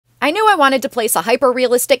I knew I wanted to place a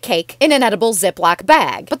hyper-realistic cake in an edible Ziploc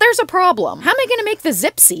bag, but there's a problem. How am I gonna make the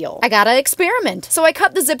zip seal? I gotta experiment. So I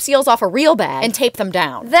cut the zip seals off a real bag and taped them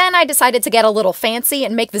down. Then I decided to get a little fancy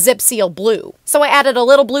and make the zip seal blue. So I added a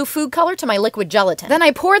little blue food color to my liquid gelatin. Then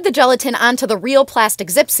I poured the gelatin onto the real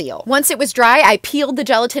plastic zip seal. Once it was dry, I peeled the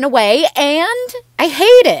gelatin away and I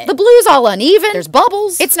hate it. The blue's all uneven, there's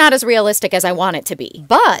bubbles. It's not as realistic as I want it to be.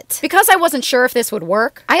 But because I wasn't sure if this would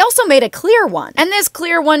work, I also made a clear one. And this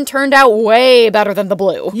clear one turned out way better than the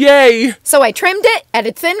blue. Yay! So I trimmed it,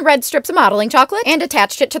 added thin red strips of modeling chocolate, and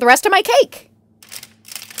attached it to the rest of my cake.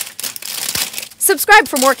 Subscribe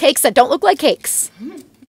for more cakes that don't look like cakes.